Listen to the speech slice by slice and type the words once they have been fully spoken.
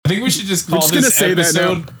think we should just call just gonna this say that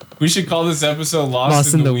now. episode. We should call this episode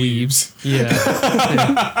 "Lost in the Weebs." Yeah,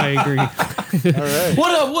 I agree. All right.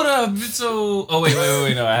 What up? What up? So, oh wait.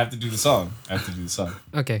 No, I have to do the song.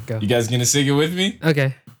 Okay, go. You guys gonna sing it with me?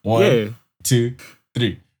 Okay. 1, 2,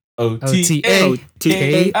 3. O-T-A-K-I-F-Y.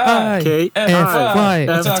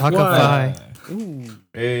 F-Y. Ooh.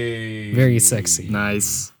 Hey. Very sexy.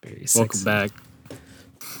 Nice. Very sexy. Welcome back.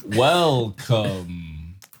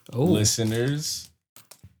 Welcome, Oh. listeners.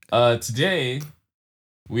 Today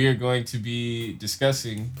we are going to be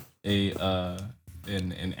discussing an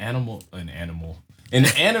anime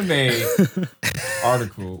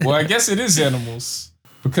article. Well, I guess it is animals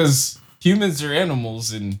because humans are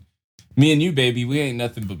animals, and me and you, baby, we ain't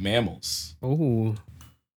nothing but mammals. Oh.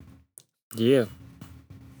 Yeah.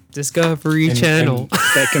 Discovery And- Channel.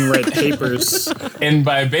 That can write papers. And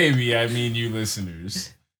by baby, I mean you listeners.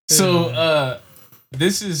 So,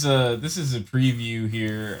 this is a preview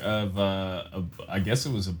here of I guess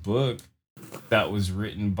it was a book that was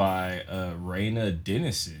written by Raina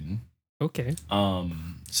Dennison. Okay.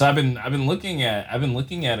 So I've been looking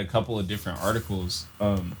at a couple of different articles,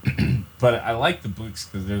 but I like the books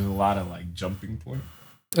because there's a lot of like jumping point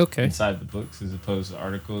Okay. inside the books as opposed to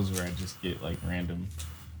articles where I just get like random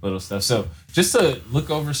little stuff. So just to look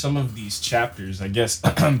over some of these chapters, I guess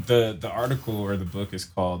the article or the book is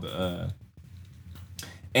called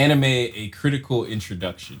Anime: A Critical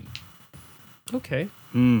Introduction. Okay.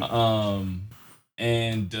 And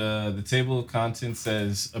the table of contents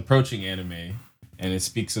says approaching anime, and it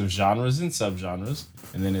speaks of genres and subgenres,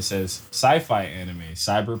 and then it says sci-fi anime,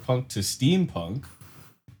 cyberpunk to steampunk,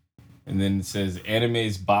 and then it says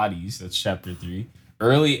anime's bodies, that's chapter 3,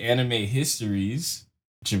 early anime histories,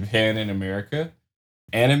 Japan and America,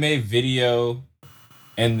 anime video,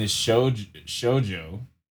 and the shoujo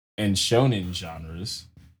and shonen genres,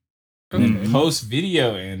 and then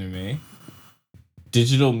post-video anime,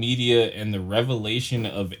 digital media, and the revelation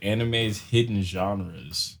of anime's hidden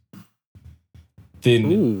genres. Then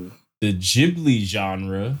Ooh. the Ghibli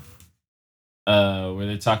genre, where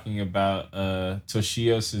they're talking about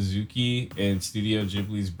Toshio Suzuki and Studio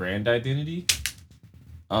Ghibli's brand identity.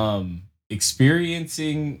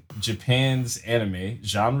 Experiencing Japan's anime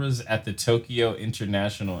genres at the Tokyo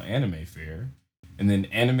International Anime Fair, and then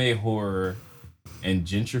anime horror and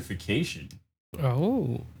gentrification.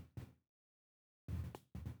 Oh.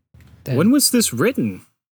 That- When was this written?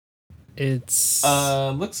 It's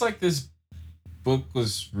Looks like this book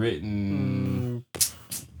was written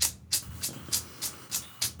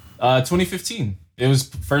 2015. It was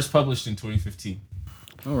first published in 2015.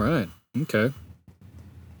 All right. Okay.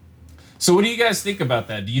 So what do you guys think about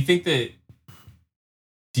that? Do you think that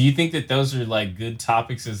those are like good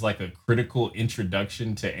topics as like a critical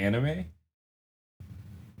introduction to anime?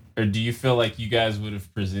 Or do you feel like you guys would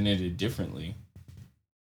have presented it differently?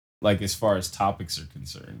 Like as far as topics are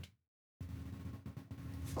concerned?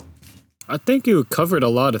 I think it covered a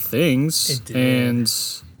lot of things. It did. And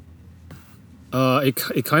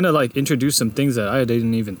it kind of like introduced some things that I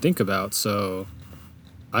didn't even think about. So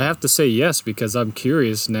I have to say yes because I'm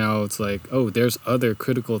curious now. It's like, oh, there's other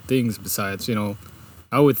critical things besides,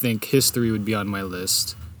 I would think history would be on my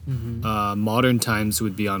list. Modern times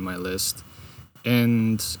would be on my list.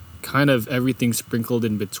 And kind of everything sprinkled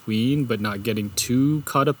in between, but not getting too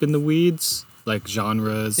caught up in the weeds, like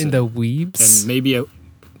genres. in the Weebs. And maybe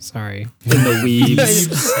Sorry. in the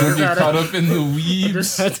weeds. Don't get caught up in the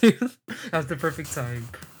weebs. That's the perfect time.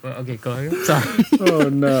 Well, okay, go ahead. Sorry. Oh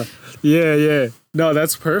no. Yeah. No,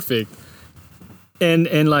 that's perfect. And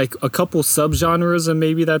like a couple subgenres and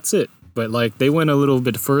maybe that's it. But like they went a little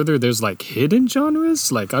bit further. There's like hidden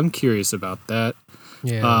genres. Like I'm curious about that.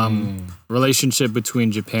 Yeah. Relationship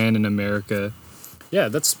between Japan and America. Yeah,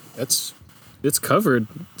 it's covered.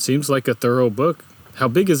 Seems like a thorough book. How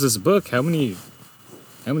big is this book? How many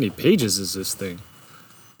pages is this thing?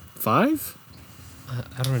 5?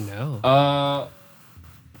 I don't know.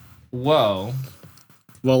 Well,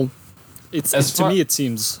 to me it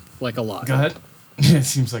seems like a lot. go ahead. It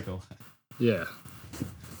seems like a lot. Yeah.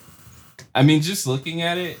 I mean, just looking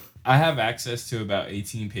at it, I have access to about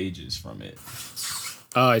 18 pages from it.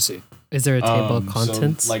 Oh, I see. Is there a table of So,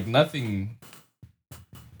 contents? like nothing.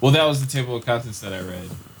 Well, that was the table of contents that I read.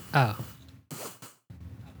 Oh.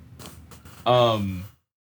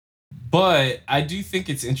 But I do think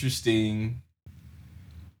it's interesting.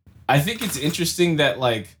 I think it's interesting that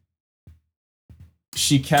like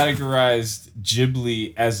she categorized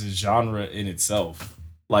Ghibli as a genre in itself.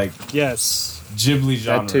 Like Yes. Ghibli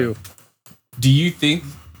genre. That too. Do you think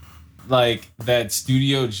like that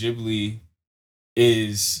Studio Ghibli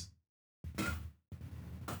is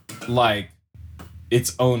like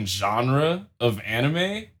its own genre of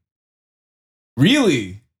anime?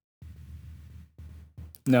 Really?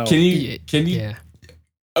 No. Can you? Yeah.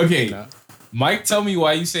 Okay, No. Mike, tell me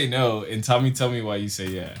why you say no, and Tommy, tell me why you say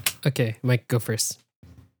yeah. Okay, Mike, go first.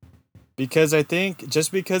 Because I think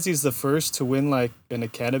just because he's the first to win like an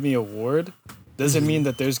Academy Award doesn't mean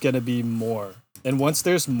that there's gonna be more. And once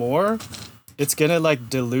there's more, it's gonna like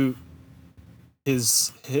dilute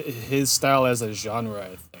his style as a genre,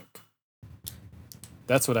 I think.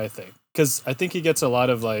 That's what I think. Because I think he gets a lot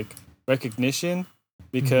of like recognition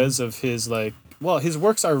because of his like, well, his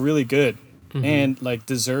works are really good and like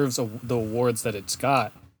deserves the awards that it's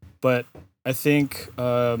got. But I think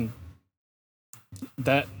that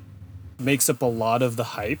makes up a lot of the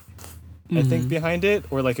hype, I think, behind it,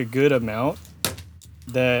 or like a good amount,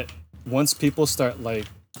 that once people start like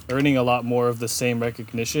earning a lot more of the same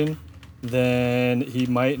recognition, then he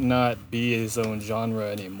might not be his own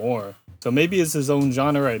genre anymore. So maybe it's his own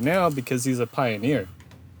genre right now because he's a pioneer,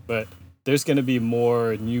 but there's going to be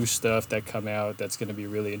more new stuff that come out that's going to be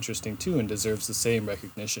really interesting too and deserves the same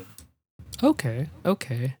recognition. Okay.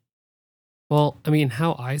 Well, I mean,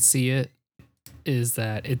 how I see it is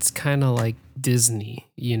that it's kind of like Disney,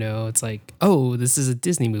 you know? It's like, oh, this is a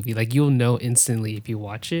Disney movie. Like, you'll know instantly if you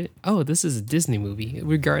watch it, oh, this is a Disney movie,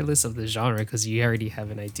 regardless of the genre, because you already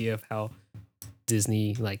have an idea of how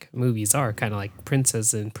Disney, like, movies are, kind of like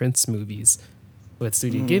Princess and Prince movies. With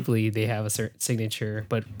Studio Ghibli, they have a certain signature,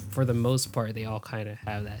 but for the most part, they all kind of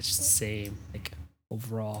have that same, like,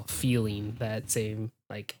 overall feeling, that same,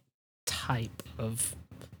 like, type of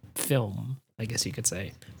film, I guess you could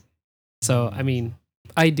say. So, I mean,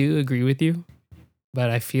 I do agree with you,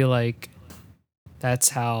 but I feel like that's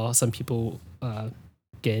how some people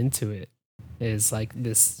get into it, is like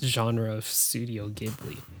this genre of Studio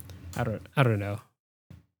Ghibli. I don't know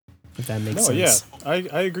if that makes sense. Yeah,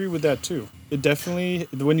 I agree with that too. It definitely,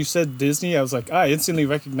 when you said Disney, I was like, I instantly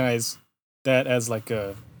recognize that as like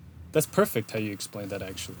that's perfect how you explained that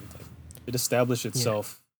actually. Like, it established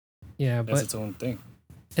itself Yeah, but as its own thing.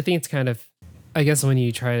 I think it's kind of, I guess when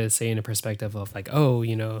you try to say in a perspective of like, oh,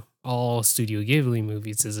 you know, all Studio Ghibli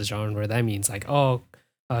movies is a genre, that means like, oh,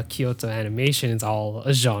 Kyoto Animation is all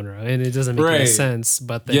a genre, and it doesn't make any sense.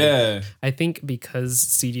 But then I think because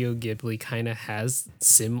Studio Ghibli kind of has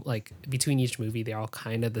like between each movie, they're all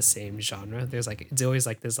kind of the same genre. There's like, it's always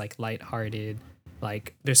like this like lighthearted,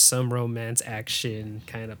 like there's some romance, action,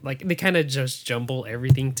 kind of like they kind of just jumble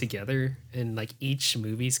everything together, and like each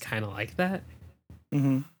movie's kind of like that.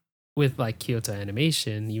 With like Kyoto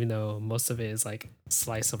Animation, even though most of it is like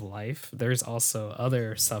slice of life, there's also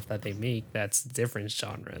other stuff that they make that's different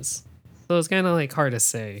genres. So it's kind of like hard to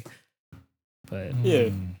say. But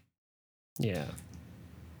Yeah.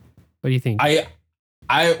 What do you think?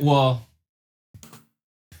 Well,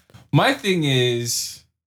 my thing is,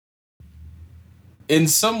 in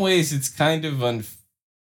some ways, it's kind of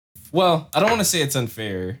well, I don't want to say it's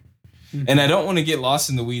unfair. And I don't want to get lost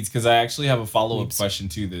in the weeds because I actually have a follow-up question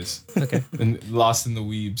to this. Okay. And lost in the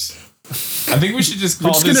weebs. I think we should just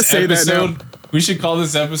call just this gonna say that episode. now. We should call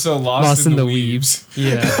this episode "Lost in the Weebs."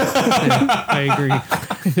 Yeah, I agree. All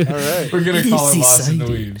right. We're gonna call it Easy "Lost in the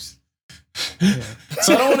sided. Weebs."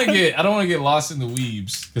 So I don't want to get lost in the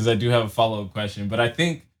weebs because I do have a follow-up question. But I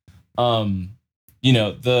think, you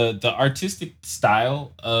know, the artistic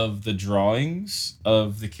style of the drawings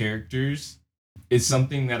of the characters is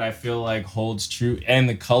something that I feel like holds true, and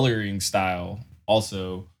the coloring style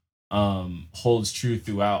also holds true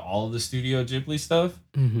throughout all of the Studio Ghibli stuff.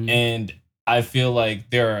 And I feel like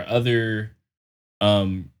there are other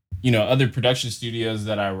other production studios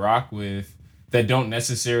that I rock with that don't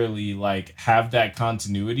necessarily like have that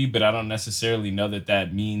continuity, but I don't necessarily know that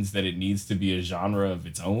that means that it needs to be a genre of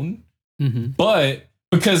its own. But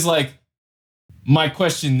because like my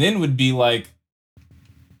question then would be like,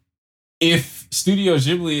 if Studio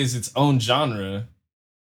Ghibli is its own genre,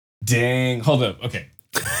 hold up, okay.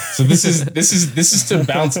 So this is to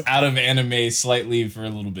bounce out of anime slightly for a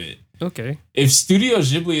little bit. Okay. If Studio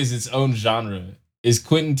Ghibli is its own genre, is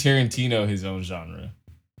Quentin Tarantino his own genre?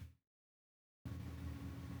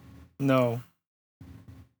 No.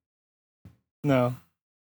 A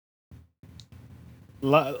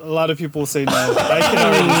lot of people say no. I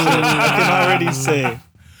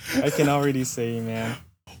can already say, man.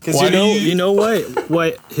 Because you know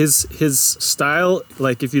what his style,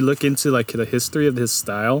 like if you look into like the history of his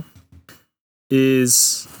style,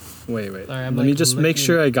 is wait. Sorry, let me just make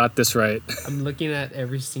sure I got this right. I'm looking at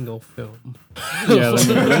every single film. Yeah,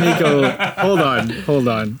 let me go. Hold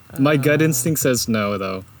on. My gut instinct says no,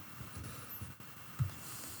 though.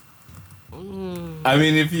 I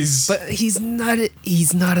mean, if he's But he's not.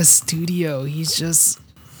 He's not a studio. He's just.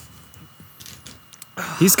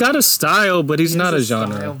 He's got a style, but he's he not a has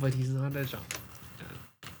genre. Style, but he's not a genre.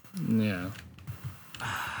 Yeah.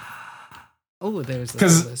 Oh, there's a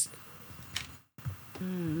 'Cause- list.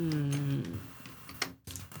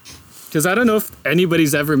 Because I don't know if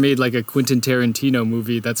anybody's ever made like a Quentin Tarantino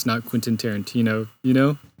movie that's not Quentin Tarantino, you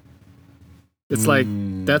know? It's like,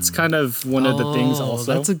 that's kind of one of the things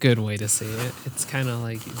also. That's a good way to say it. It's kind of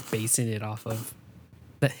like basing it off of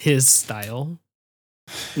his style.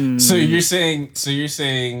 So you're saying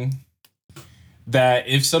that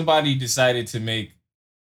if somebody decided to make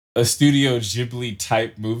a Studio Ghibli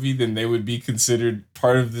type movie, then they would be considered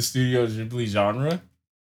part of the Studio Ghibli genre?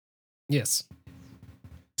 Yes.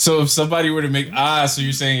 So if somebody were to make so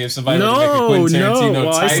you're saying if somebody were to make a Quentin Tarantino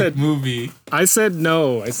Well, type movie, I said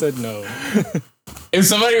no. if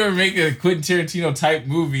somebody were to make a Quentin Tarantino type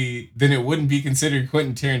movie, then it wouldn't be considered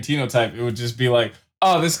Quentin Tarantino type. It would just be like,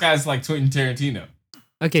 oh, this guy's like Quentin Tarantino.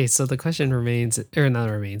 Okay, so the question remains, or not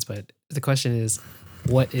remains, but the question is,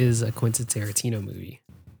 what is a Quentin Tarantino movie?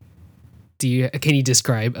 Can you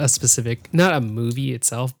describe a specific, not a movie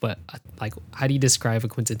itself, but like, how do you describe a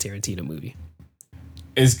Quentin Tarantino movie?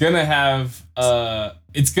 It's gonna have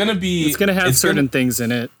it's gonna have certain things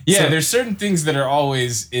in it. Yeah, there's certain things that are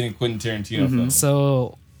always in a Quentin Tarantino film.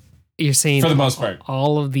 So you're saying for the most part,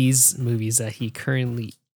 all of these movies that he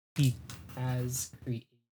has created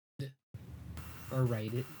or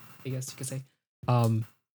write I guess you could say,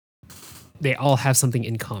 they all have something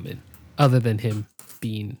in common other than him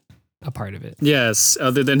being a part of it. Yes,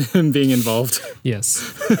 other than him being involved.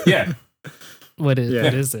 Yes. Yeah. What is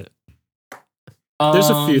it? There's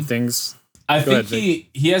a few things. I think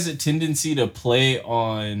he has a tendency to play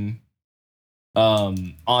on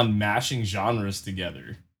mashing genres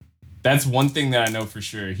together. That's one thing that I know for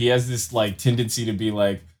sure. He has this like tendency to be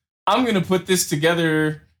like, I'm gonna put this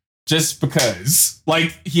together just because.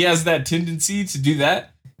 Like he has that tendency to do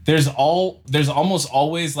that. There's almost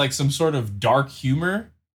always like some sort of dark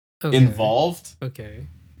humor involved. Okay.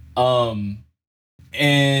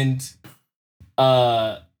 And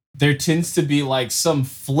there tends to be like some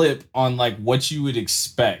flip on like what you would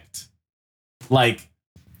expect. Like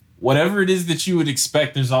whatever it is that you would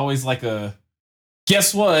expect, there's always like a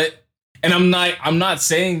guess what? And I'm not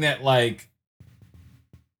saying that like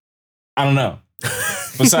I don't know.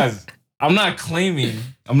 Besides, I'm not claiming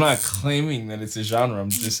that it's a genre. I'm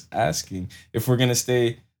just asking if we're gonna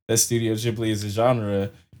stay that Studio Ghibli is a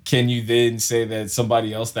genre. Can you then say that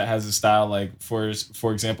somebody else that has a style like for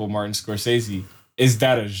example Martin Scorsese, is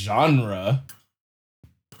that a genre?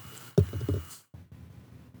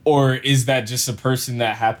 Or is that just a person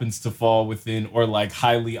that happens to fall within or like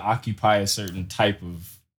highly occupy a certain type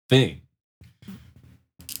of thing?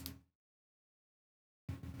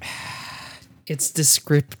 It's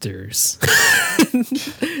descriptors.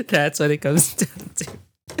 That's what it comes down to.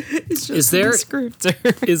 It's just a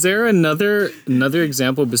descriptor. Is there another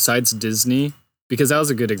example besides Disney? Because that was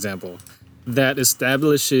a good example. That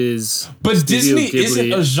establishes. But Studio Disney Ghibli.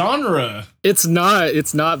 isn't a genre. It's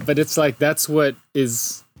not, but it's like that's what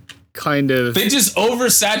is kind of. They just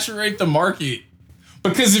oversaturate the market.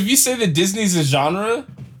 Because if you say that Disney's a genre,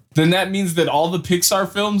 then that means that all the Pixar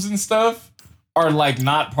films and stuff are like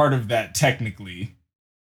not part of that technically.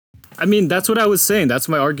 I mean, that's what I was saying. That's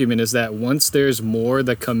my argument, is that once there's more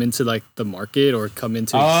that come into like the market or come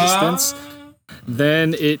into existence,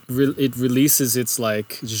 then it releases its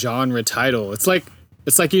like genre title. It's like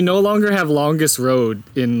you no longer have Longest Road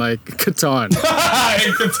in like Catan.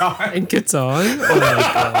 In Catan? Oh my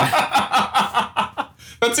God.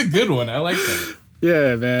 That's a good one. I like that.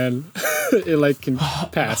 Yeah, man. It like can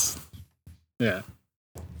pass. Yeah.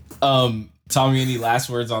 Tommy, any last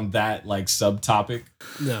words on that like subtopic?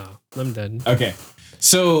 No, I'm done. Okay.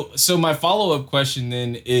 So my follow-up question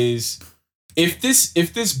then is, if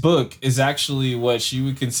this book is actually what she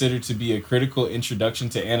would consider to be a critical introduction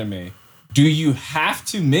to anime, do you have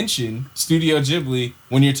to mention Studio Ghibli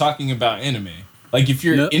when you're talking about anime? Like if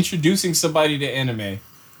you're introducing somebody to anime,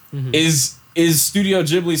 is Studio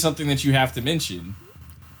Ghibli something that you have to mention?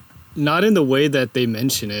 Not in the way that they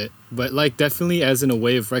mention it, but like definitely as in a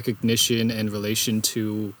way of recognition and relation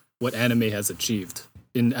to what anime has achieved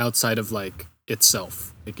in outside of like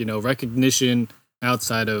itself. Like, you know, recognition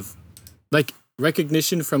outside of like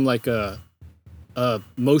recognition from like a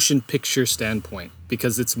motion picture standpoint,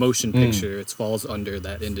 because it's motion picture, it falls under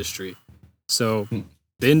that industry. So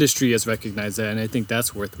the industry has recognized that, and I think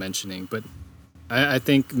that's worth mentioning. But I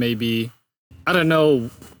think maybe, I don't know,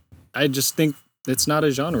 I just think it's not a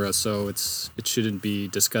genre, so it shouldn't be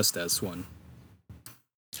discussed as one.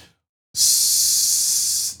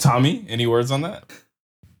 Tommy, any words on that?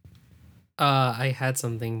 I had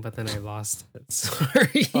something, but then I lost it.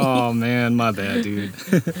 Sorry. Oh man, my bad, dude.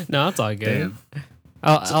 No, it's all good. Damn.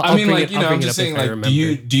 I'll mean, bring like, it- I'll I'm bring it just up saying, if I like,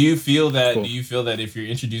 remember. do you feel that Cool. if you're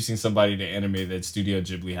introducing somebody to anime, that Studio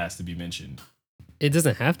Ghibli has to be mentioned? It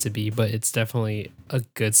doesn't have to be, but it's definitely a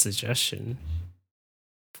good suggestion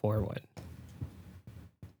for what.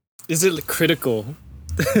 Is it critical?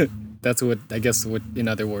 That's what I guess. What in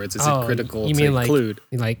other words, is Oh, it critical you to mean like- include?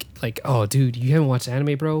 Like, oh, dude, you haven't watched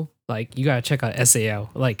anime, bro? Like, you gotta check out SAO.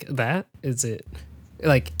 Like, that is it.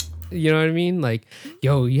 Like, you know what I mean? Like,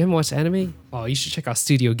 yo, you haven't watched anime? Oh, you should check out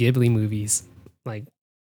Studio Ghibli movies. Like,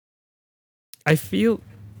 I feel.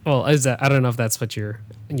 Well, is that? I don't know if that's what you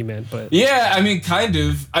meant, but Yeah, I mean, kind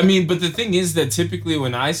of. I mean, but the thing is that typically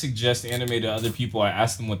when I suggest anime to other people, I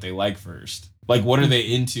ask them what they like first. Like, what are they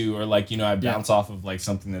into? Or like, I bounce off of like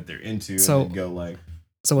something that they're into So- and then go like,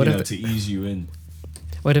 so what if to ease you in.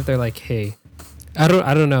 what if they're like, hey, I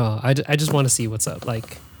don't know. I just want to see what's up.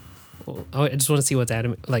 Like, well, I just want to see what's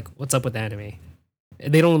anime. Like, what's up with anime?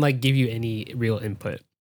 They don't like give you any real input.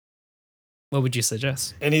 What would you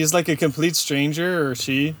suggest? And he's like a complete stranger, or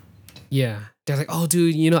she. Yeah, they're like, oh,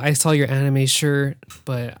 dude, I saw your anime shirt,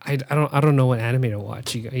 but I don't know what anime to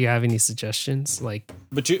watch. You have any suggestions? Like,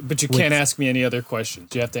 But you can't ask me any other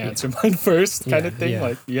questions. You have to answer mine first, kind of Yeah, thing. yeah.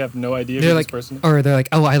 Like you have no idea they're who like, this person is. or they're like,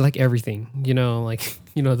 oh, I like everything. Like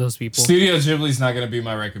those people. Studio Ghibli's not going to be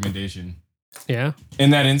my recommendation. Yeah. In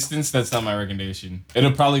that instance, that's not my recommendation.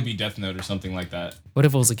 It'll probably be Death Note or something like that. What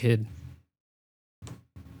if it was a kid?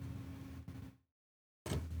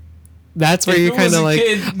 That's where If you're it was kind of a like,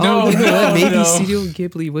 kid, no, oh, you know what? no, Maybe no. Studio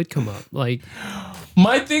Ghibli would come up. Like,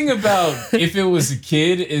 My thing about if it was a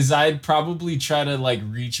kid is I'd probably try to like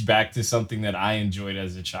reach back to something that I enjoyed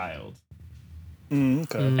as a child.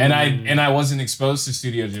 Okay. And I wasn't exposed to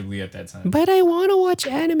Studio Ghibli at that time. but I want to watch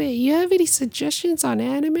anime. You have any suggestions on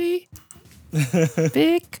anime?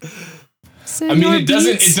 Vic? I mean, it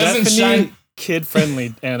doesn't shine Kid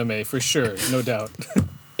friendly anime for sure, no doubt.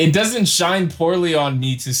 it doesn't shine poorly on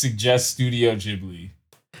me to suggest Studio Ghibli.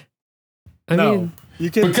 I no, mean,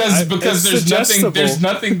 you can Because it's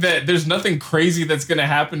there's nothing crazy that's gonna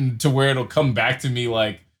happen to where it'll come back to me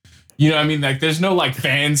like, like there's no like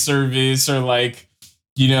fan service or like,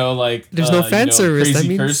 There's no fan service. That crazy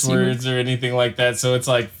means curse words or anything like that. So it's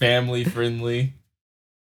like family friendly.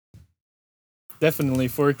 definitely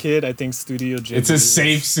for a kid. I think Studio Ghibli. It's a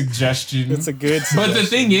safe suggestion. It's a good. But the suggestion.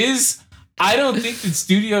 thing is, I don't think that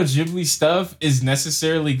Studio Ghibli stuff is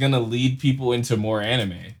necessarily gonna lead people into more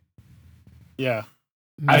anime. Yeah.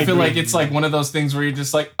 I feel agree. like it's like one of those things where you're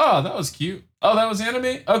just like, oh, that was cute. Oh, that was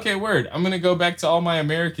anime? Okay, word. I'm gonna go back to all my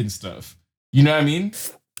American stuff. You know what I mean?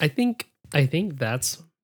 I think that's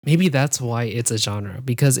why it's a genre,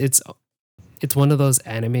 because it's one of those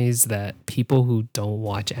animes that people who don't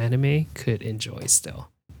watch anime could enjoy still.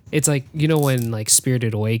 It's like, when like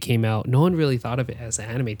Spirited Away came out, no one really thought of it as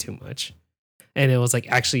anime too much. And it was like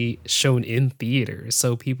actually shown in theaters,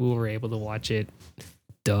 so people were able to watch it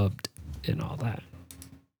dubbed and all that.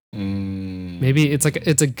 Maybe it's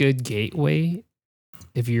a good gateway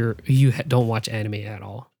if you don't watch anime at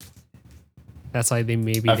all. That's why they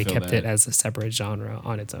feel kept that. it as a separate genre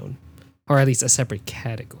on its own, or at least a separate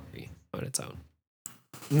category on its own.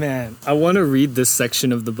 Man, I want to read this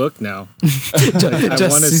section of the book now. I Just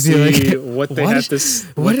want to to see be like, what they what have is- to s-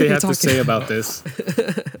 what what are they they have to talking say about about? this.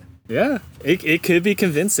 Yeah, it could be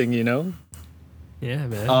convincing, Yeah,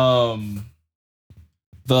 man.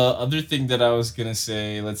 The other thing that I was gonna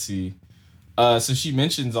say, let's see. So she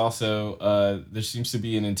mentions also there seems to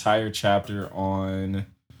be an entire chapter on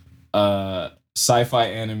sci-fi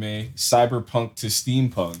anime, cyberpunk to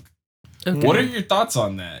steampunk. Okay. What are your thoughts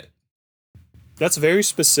on that? That's very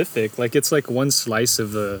specific. Like it's like one slice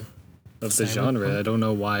of the genre. Cyberpunk? I don't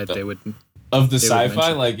know why they would. Of the They would sci-fi,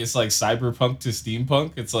 mention- like it's like cyberpunk to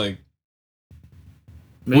steampunk. It's like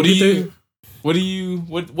Maybe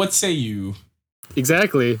what say you?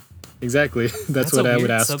 Exactly. That's what a I would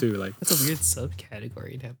weird ask too. Like That's a weird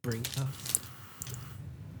subcategory to bring up.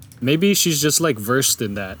 maybe she's just like versed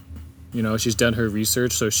in that. She's done her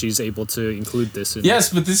research, so she's able to include this in.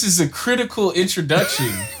 Yes, but this is a critical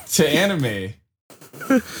introduction to anime.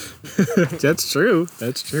 That's true.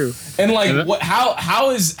 And like Yeah. what how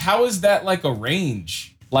is that like a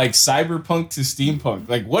range? Like cyberpunk to steampunk?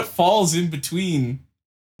 Like what falls in between?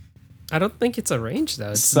 I don't think it's a range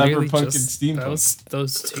though. It's Cyberpunk really and just steampunk.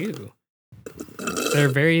 those two. They're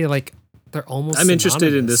very like they're almost. I'm interested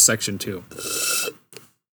in synonymous. this section too.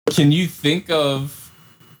 Can you think of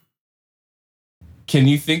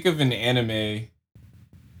an anime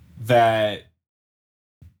that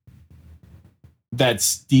that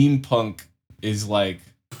steampunk is like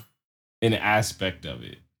an aspect of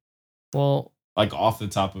it, Well, like off the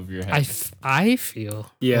top of your head. I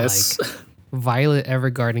feel Yes. like Violet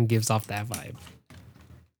Evergarden gives off that vibe.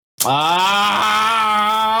 Oh!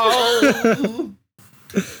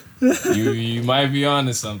 you might be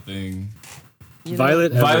onto something. You know?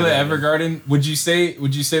 Violet Evergarden. Would you say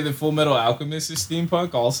that Full Metal Alchemist is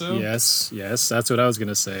steampunk also? Yes, that's what I was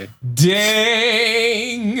gonna say.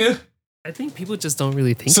 Dang. I think people just don't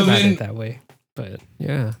really think So about then- it that way. But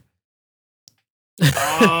yeah.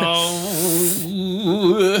 Oh.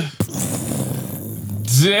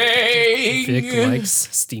 Dang. Vic likes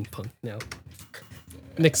steampunk now.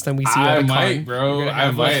 Next time we see you I at a might, con, bro. we're gonna I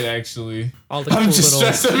have, might actually. all the I'm cool just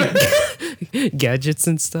little stressing. gadgets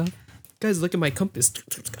and stuff. Guys, look at my compass.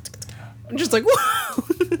 I'm just like, whoa.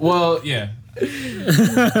 Well, yeah.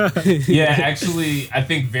 Yeah, actually, I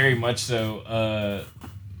think very much so.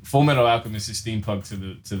 Full Metal Alchemist is steampunk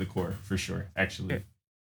to the core for sure. Actually,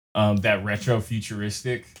 that retro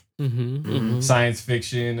futuristic science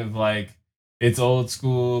fiction of like it's old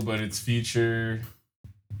school but it's future,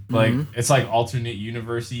 like it's like alternate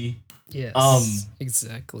universe-y. Yes.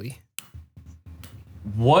 Exactly.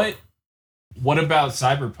 What about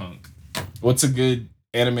cyberpunk? What's a good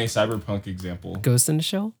anime cyberpunk example? Ghost in the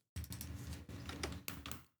Shell.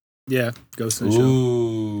 Yeah, Ghost in the Shell.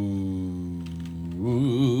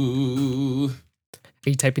 Ooh. Are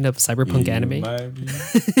you typing up cyberpunk anime?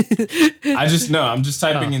 I'm just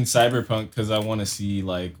typing in cyberpunk because I want to see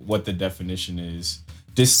like what the definition is.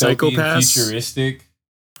 Dystopian, Psychopaths? futuristic,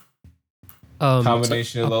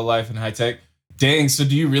 combination of low life and high tech. Dang, so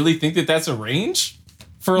do you really think that that's a range?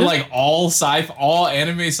 For like all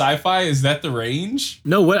anime sci-fi, is that the range?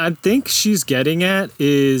 No, what I think she's getting at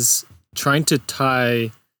is trying to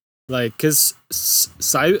tie, like, because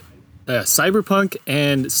cyberpunk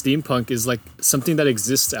and steampunk is like something that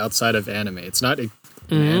exists outside of anime. It's not an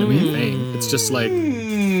anime thing. It's just like,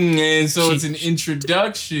 and so it's an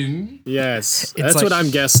introduction. yes, It's that's like what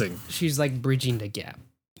I'm guessing. She's like bridging the gap,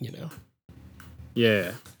 you know.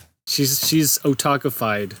 Yeah, she's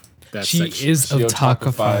otakufied. That She section. is She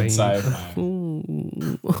otakufied. sci-fi.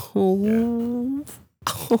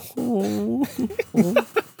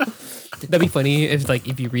 That'd be funny if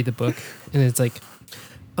you read the book and it's like,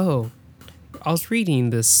 oh, I was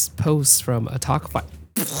reading this post from Otakufied.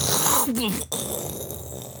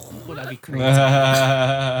 Well, that'd be crazy.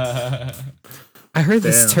 I heard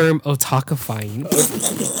this term otakifying.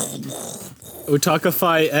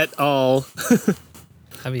 Otakify et al.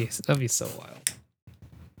 That'd be so wild.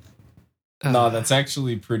 No, that's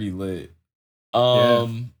actually pretty lit.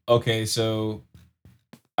 Okay, so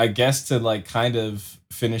I guess to like kind of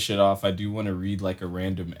finish it off, I do want to read like a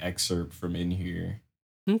random excerpt from in here.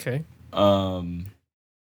 Okay.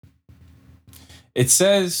 It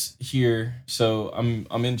says here, so I'm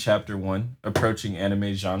in chapter 1, approaching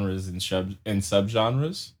anime genres and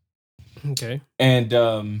subgenres. Okay. And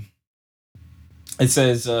it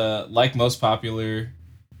says like the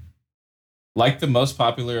most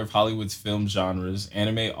popular of Hollywood's film genres,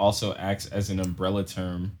 anime also acts as an umbrella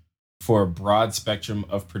term for a broad spectrum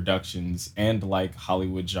of productions, and like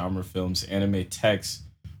Hollywood genre films, anime texts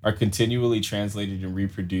are continually translated and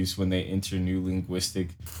reproduced when they enter new linguistic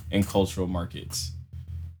and cultural markets.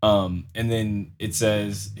 And then it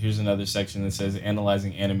says, here's another section that says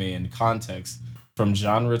analyzing anime in context, from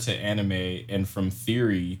genre to anime and from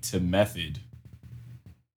theory to method.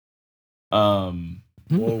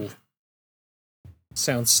 Whoa.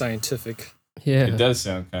 Sounds scientific. Yeah. It does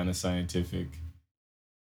sound kind of scientific.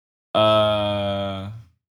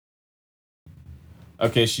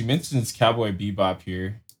 Okay, she mentions Cowboy Bebop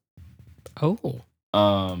here. Oh.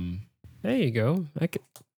 There you go.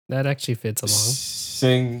 That actually fits along. It's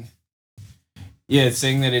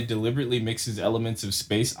saying that it deliberately mixes elements of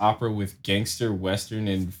space opera with gangster, western,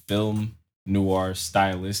 and film noir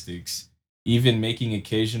stylistics, even making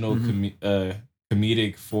occasional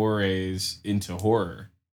comedic forays into horror.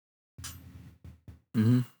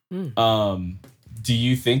 Mm-hmm. Do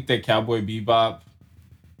you think that Cowboy Bebop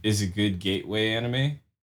is a good gateway anime?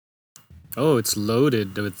 Oh, it's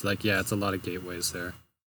loaded with it's a lot of gateways there.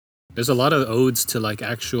 There's a lot of odes to like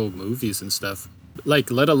actual movies and stuff. Like,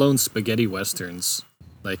 let alone spaghetti westerns.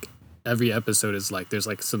 Like, every episode is like there's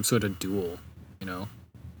like some sort of duel, you know?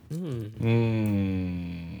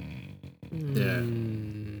 Yeah.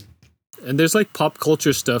 And there's like pop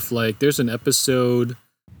culture stuff, like there's an episode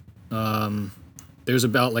there's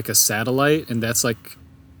about like a satellite, and that's like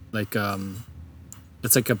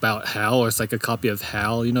it's like about HAL, or it's like a copy of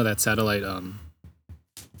HAL, you know, that satellite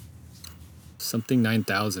something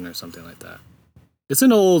 9000 or something like that. It's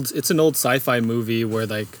an old sci-fi movie where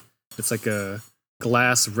like it's like a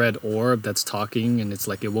glass red orb that's talking, and it's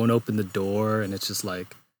like it won't open the door, and it's just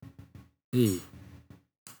like, hey,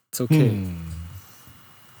 it's okay.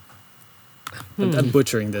 I'm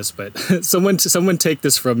butchering this, but someone take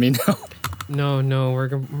this from me now. No, we're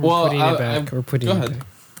putting it back. We're putting it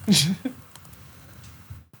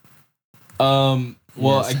back.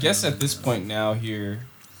 Well, I guess at this point now here,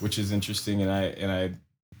 which is interesting, and I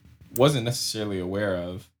wasn't necessarily aware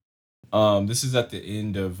of. This is at the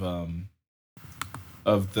end of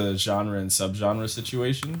the genre and subgenre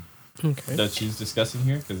situation that she's discussing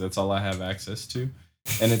here, because that's all I have access to,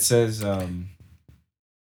 and it says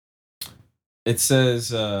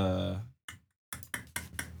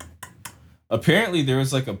apparently there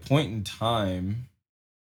was like a point in time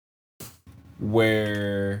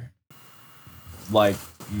where like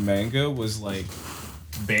manga was like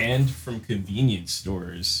banned from convenience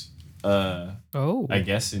stores, I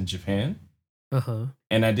guess in Japan.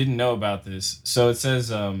 And I didn't know about this. So it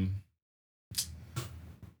says in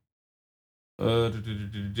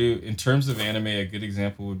terms of anime, a good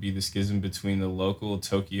example would be the schism between the local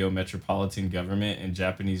Tokyo metropolitan government and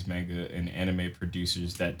Japanese manga and anime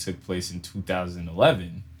producers that took place in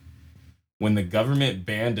 2011, when the government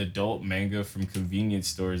banned adult manga from convenience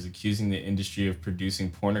stores, accusing the industry of producing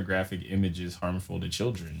pornographic images harmful to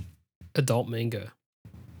children. Adult manga.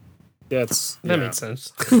 That makes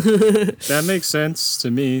sense. That makes sense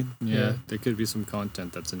to me. Yeah, there could be some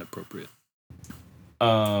content that's inappropriate.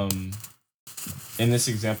 In this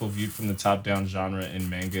example, viewed from the top-down, genre in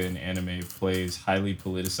manga and anime plays highly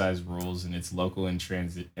politicized roles in its local and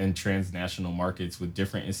transnational markets, with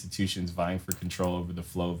different institutions vying for control over the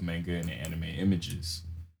flow of manga and anime images.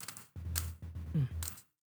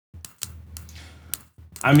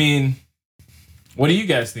 I mean, what do you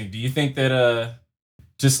guys think? Do you think that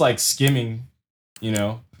just like skimming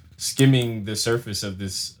the surface of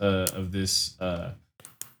this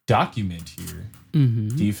document here,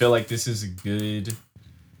 do you feel like this is a good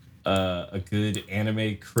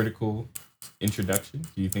anime critical introduction?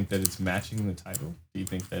 Do you think that it's matching the title? Do you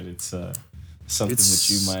think that it's something that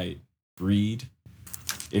you might read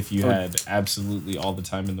if you had absolutely all the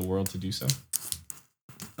time in the world to do so?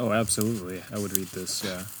 Oh, absolutely. I would read this,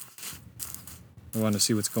 yeah. I want to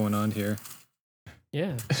see what's going on here.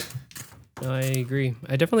 Yeah. No, I agree.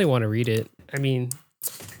 I definitely want to read it. I mean,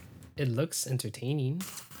 it looks entertaining.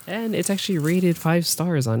 And it's actually rated 5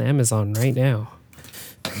 stars on Amazon right now.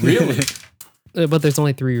 Really? But there's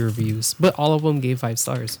only 3 reviews. But all of them gave 5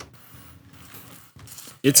 stars.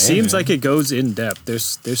 It seems like it goes in depth. There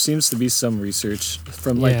seems to be some research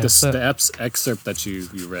from like the excerpt that you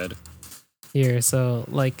read. Here, so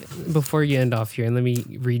like before you end off here, and let me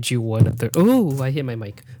read you one of the. Oh, I hit my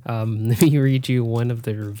mic. Let me read you one of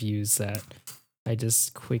the reviews that I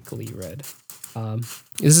just quickly read.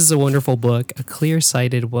 This is a wonderful book, a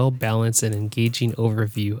clear-sighted, well-balanced, and engaging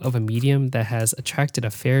overview of a medium that has attracted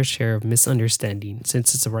a fair share of misunderstanding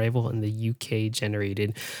since its arrival in the UK,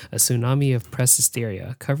 generated a tsunami of press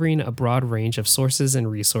hysteria, covering a broad range of sources and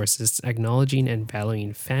resources, acknowledging and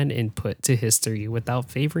valuing fan input to history without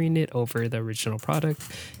favoring it over the original product.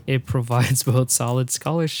 It provides both solid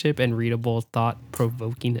scholarship and readable,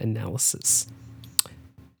 thought-provoking analysis.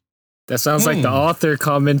 That sounds like the author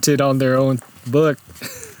commented on their own book.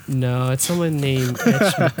 No, it's someone named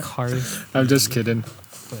H. McCarthy. I'm just kidding.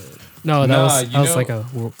 No, that was like a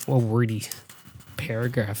wordy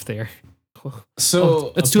paragraph there.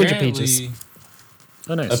 So it's 200 pages.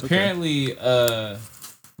 Oh, nice. Apparently,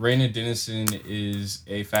 Raina Dennison is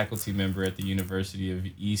a faculty member at the University of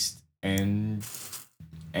East Anglia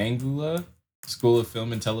School of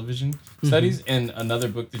Film and Television Studies, and another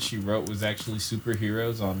book that she wrote was actually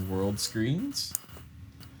Superheroes on World Screens.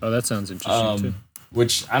 Oh, that sounds interesting too.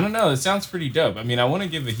 Which, I don't know, it sounds pretty dope. I mean, I want to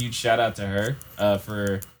give a huge shout out to her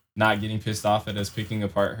for not getting pissed off at us picking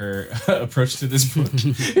apart her approach to this book,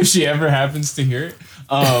 if she ever happens to hear it.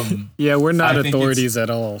 Yeah, we're not authorities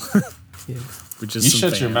at all. We're just you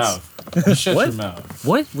shut fans. your mouth. You shut your mouth.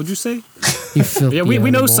 What? What'd you say? You filthy we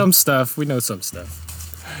know animal. some stuff. We know some stuff.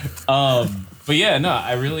 But yeah, no,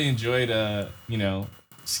 I really enjoyed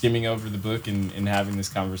skimming over the book and having this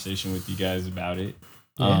conversation with you guys about it.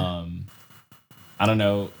 Yeah. I don't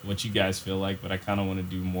know what you guys feel like, but I kind of want to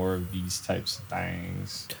do more of these types of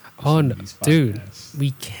things. Oh, no, dude,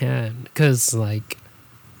 we can. Because, like,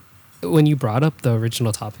 when you brought up the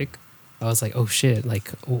original topic, I was like, oh, shit.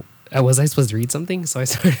 Like, was I supposed to read something? So I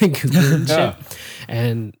started Googling shit.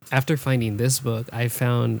 And after finding this book, I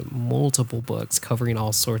found multiple books covering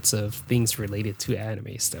all sorts of things related to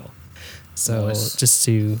anime still. So just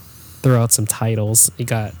to throw out some titles. You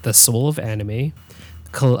got The Soul of Anime,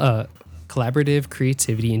 Collaborative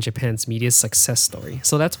Creativity in Japan's Media Success Story.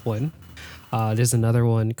 So that's one. There's another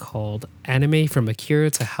one called Anime from Akira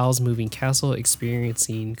to Howl's Moving Castle,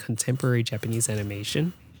 Experiencing Contemporary Japanese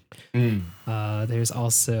Animation. There's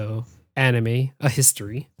also Anime, A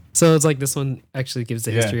History. So it's like this one actually gives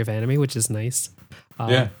the history of anime, which is nice.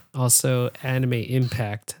 Also, Anime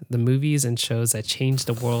Impact, the movies and shows that changed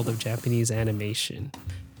the world of Japanese animation.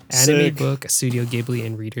 Anime Sick. Book, Studio Ghibli,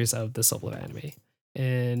 and readers of The Soul of Anime.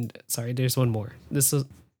 And sorry, there's one more.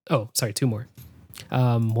 Two more.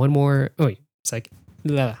 One more. Oh wait, second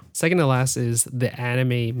to last is The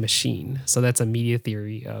Anime Machine. So that's a media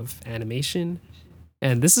theory of animation,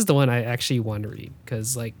 and this is the one I actually want to read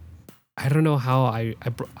because like I don't know how I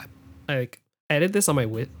added this on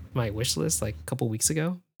my wish list like a couple weeks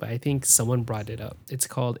ago, but I think someone brought it up. It's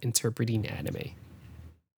called Interpreting Anime.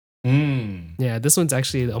 Yeah, this one's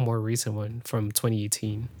actually a more recent one from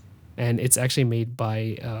 2018, and it's actually made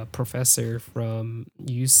by a professor from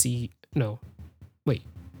UC. No, wait.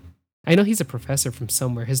 I know he's a professor from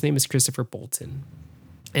somewhere. His name is Christopher Bolton,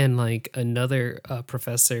 and like another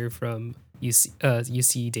professor from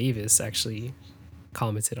UC Davis actually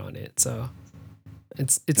commented on it. So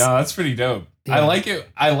it's No, that's pretty dope. Yeah. I like it.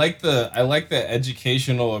 I like the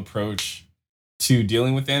educational approach to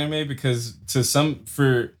dealing with anime because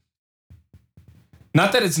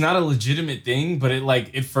not that it's not a legitimate thing, but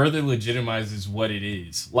it further legitimizes what it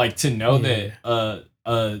is. Like to know that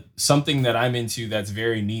something that I'm into that's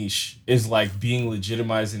very niche is like being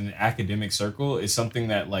legitimized in an academic circle is something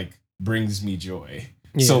that like brings me joy.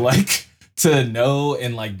 Yeah. So like to know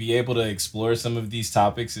and like be able to explore some of these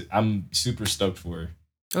topics, I'm super stoked for.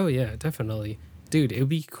 Oh yeah, definitely. Dude, it would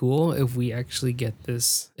be cool if we actually get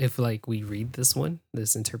this, if like we read this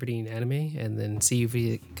Interpreting Anime, and then see if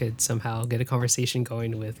we could somehow get a conversation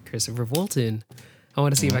going with Christopher Bolton. I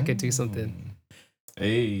want to see if I could do something.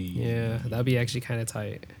 Hey. Yeah, that'd be actually kind of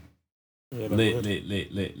tight. Yeah, Lit.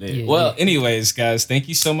 Yeah. Well, anyways, guys, thank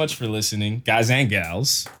you so much for listening, guys and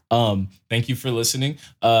gals. Thank you for listening.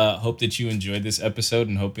 Hope that you enjoyed this episode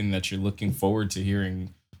and hoping that you're looking forward to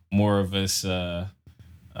hearing more of us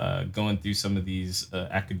going through some of these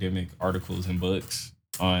academic articles and books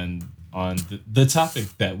on the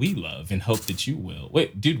topic that we love and hope that you will.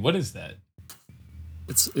 Wait, dude, what is that?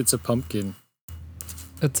 It's a pumpkin.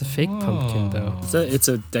 It's a fake pumpkin, though. It's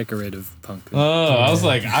a decorative pumpkin. Oh, I was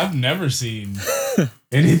like, I've never seen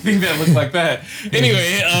anything that looked like that.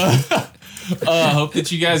 Anyway, hope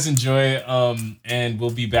that you guys enjoy, and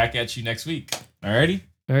we'll be back at you next week. Alrighty?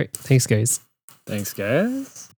 All right. Thanks, guys. Thanks, guys.